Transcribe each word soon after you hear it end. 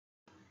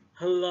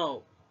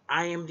Hello,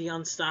 I am the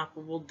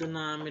Unstoppable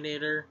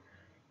Denominator,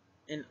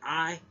 and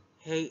I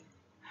hate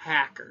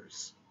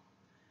hackers.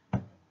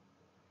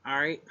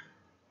 Alright?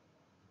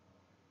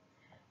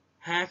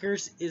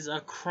 Hackers is a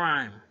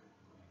crime.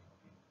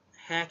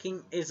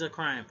 Hacking is a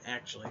crime,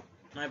 actually.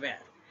 My bad.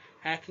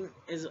 Hacking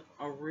is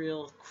a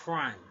real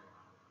crime.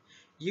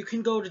 You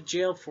can go to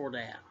jail for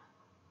that.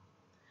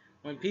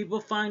 When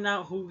people find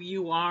out who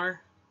you are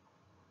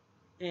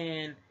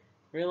and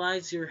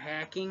realize you're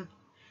hacking,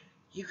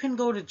 you can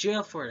go to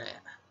jail for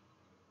that.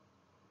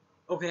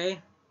 Okay?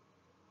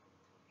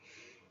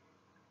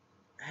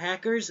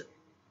 Hackers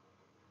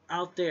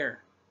out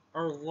there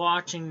are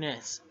watching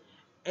this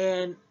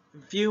and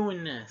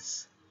viewing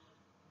this.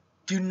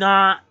 Do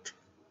not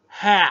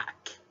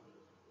hack.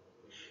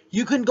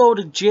 You can go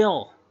to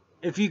jail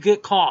if you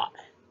get caught.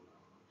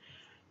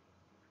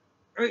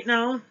 Right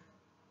now,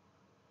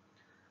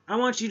 I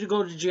want you to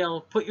go to jail.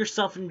 Put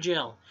yourself in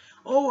jail.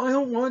 Oh, I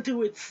don't want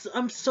to.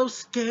 I'm so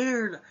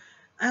scared.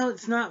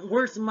 It's not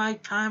worth my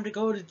time to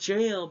go to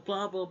jail.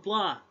 Blah, blah,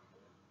 blah.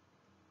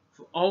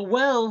 Oh,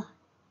 well.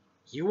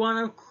 You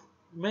want to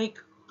make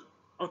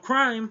a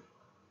crime?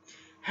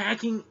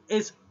 Hacking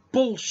is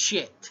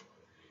bullshit.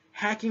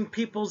 Hacking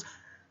people's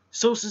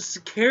social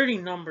security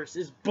numbers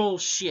is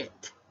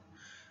bullshit.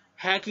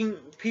 Hacking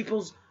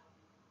people's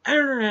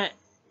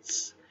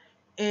internets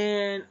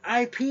and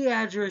IP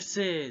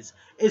addresses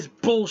is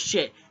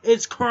bullshit.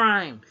 It's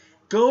crime.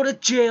 Go to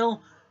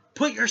jail.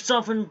 Put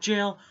yourself in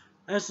jail.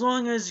 As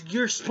long as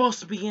you're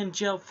supposed to be in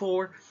jail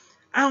for.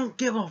 I don't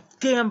give a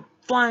damn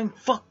flying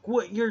fuck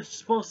what you're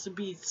supposed to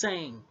be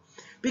saying.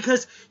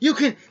 Because you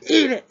can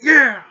eat it.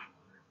 Yeah.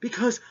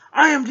 Because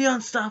I am the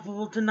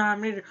Unstoppable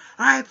Denominator.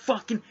 I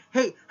fucking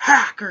hate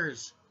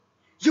hackers.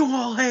 You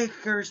all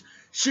hackers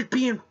should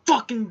be in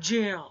fucking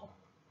jail.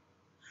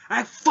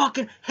 I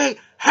fucking hate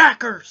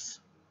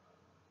hackers.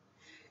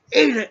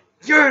 Eat it.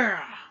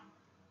 Yeah.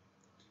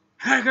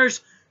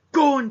 Hackers,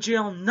 go in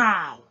jail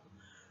now.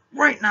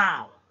 Right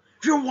now.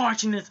 If you're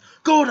watching this,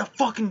 go to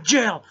fucking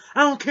jail.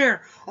 I don't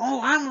care.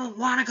 Oh, I don't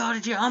want to go to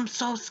jail. I'm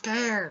so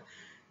scared.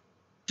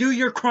 Do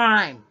your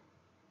crime.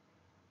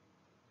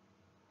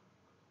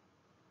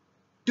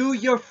 Do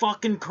your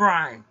fucking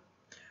crime.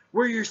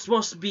 Where you're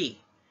supposed to be.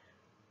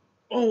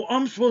 Oh,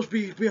 I'm supposed to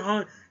be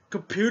behind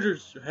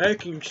computers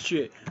hacking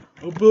shit.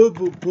 Blah,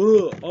 blah,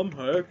 blah. I'm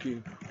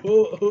hacking.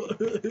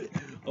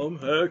 I'm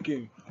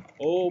hacking.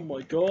 Oh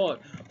my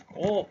god.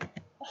 Oh,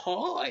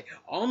 hi.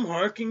 I'm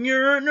hacking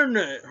your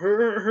internet.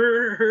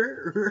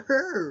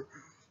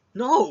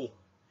 No.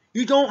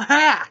 You don't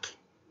hack.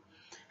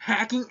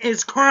 Hacking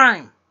is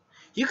crime.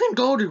 You can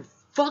go to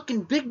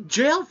fucking big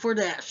jail for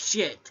that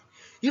shit.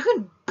 You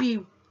can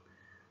be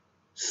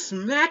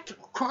smacked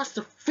across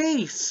the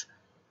face.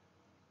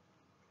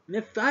 And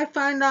if I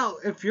find out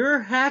if you're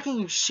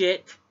hacking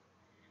shit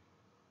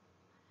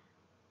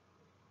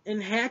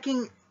and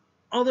hacking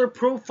other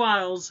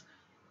profiles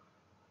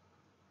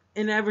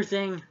and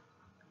everything,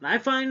 and I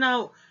find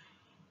out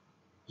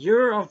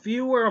you're a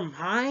viewer of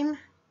mine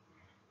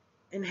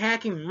and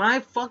hacking my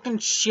fucking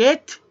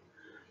shit,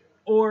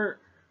 or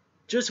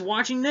just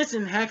watching this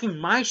and hacking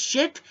my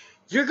shit,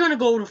 you're gonna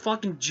go to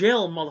fucking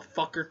jail,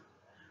 motherfucker.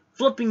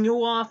 Flipping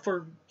you off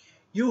for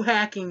you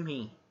hacking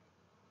me.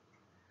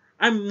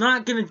 I'm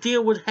not gonna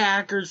deal with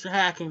hackers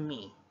hacking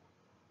me.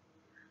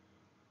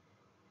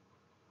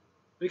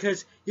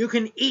 Because you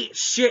can eat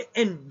shit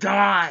and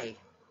die.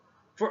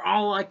 For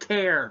all I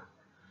care.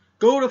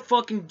 Go to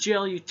fucking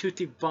jail, you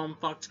toothy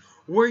bumfucks.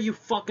 Where you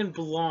fucking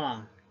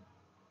belong.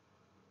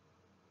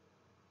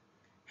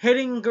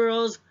 Hitting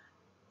girls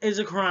is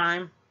a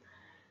crime.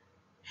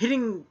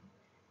 Hitting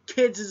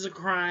kids is a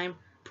crime.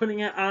 Putting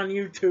it on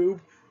YouTube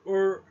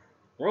or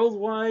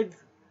worldwide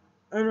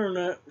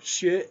internet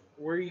shit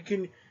where you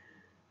can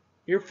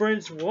your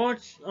friends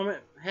watch,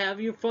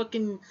 have your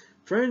fucking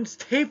friends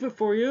tape it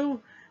for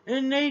you,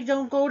 and they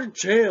don't go to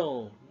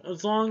jail.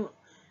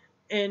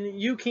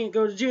 And you can't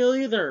go to jail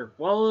either.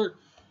 Well,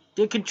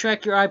 they can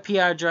track your IP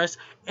address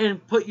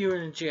and put you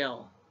in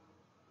jail.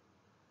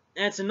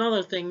 That's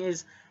another thing,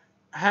 is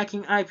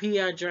hacking IP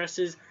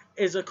addresses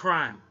is a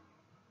crime.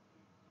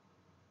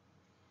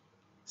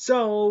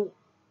 So,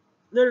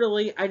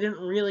 literally, I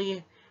didn't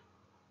really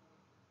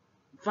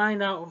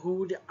find out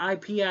who the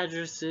IP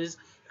address is.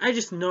 I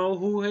just know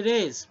who it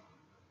is.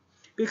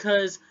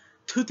 Because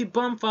toothy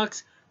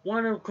bumfucks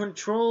want to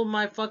control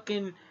my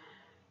fucking...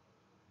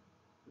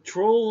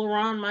 troll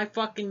around my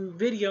fucking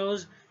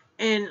videos.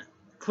 And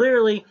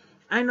clearly,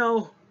 I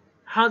know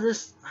how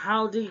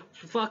they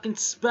fucking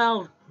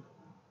spell.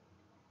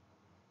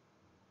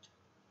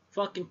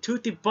 Fucking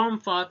toothy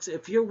bumfucks,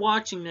 if you're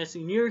watching this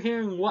and you're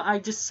hearing what I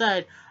just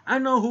said, I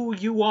know who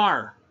you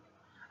are.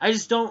 I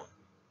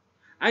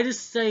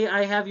just say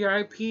I have your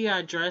IP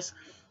address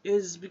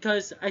is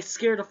because I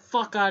scare the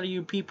fuck out of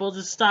you people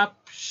to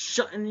stop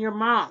shutting your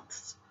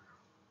mouths.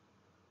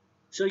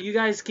 So you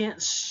guys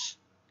can't,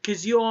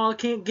 because you all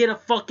can't get a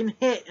fucking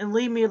hit and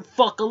leave me the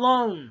fuck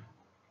alone.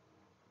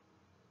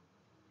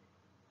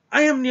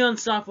 I am the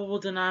Unstoppable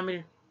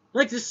Denominator.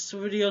 Like this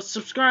video,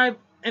 subscribe,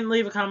 and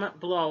leave a comment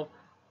below.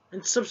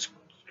 And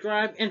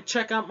subscribe and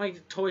check out my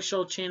Toy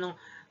Show channel.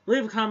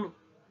 Leave a comment.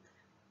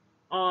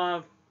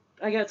 I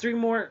got 3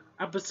 more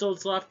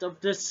episodes left of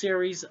this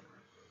series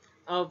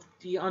of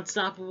the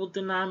Unstoppable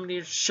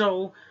Denominator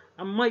show.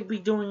 I might be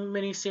doing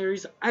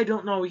mini-series. I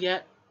don't know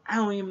yet. I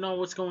don't even know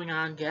what's going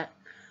on yet.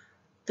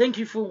 Thank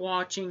you for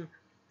watching.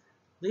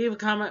 Leave a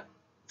comment,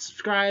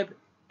 subscribe,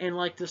 and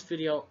like this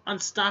video.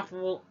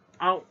 Unstoppable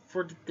out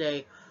for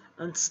today.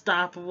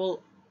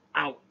 Unstoppable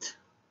out.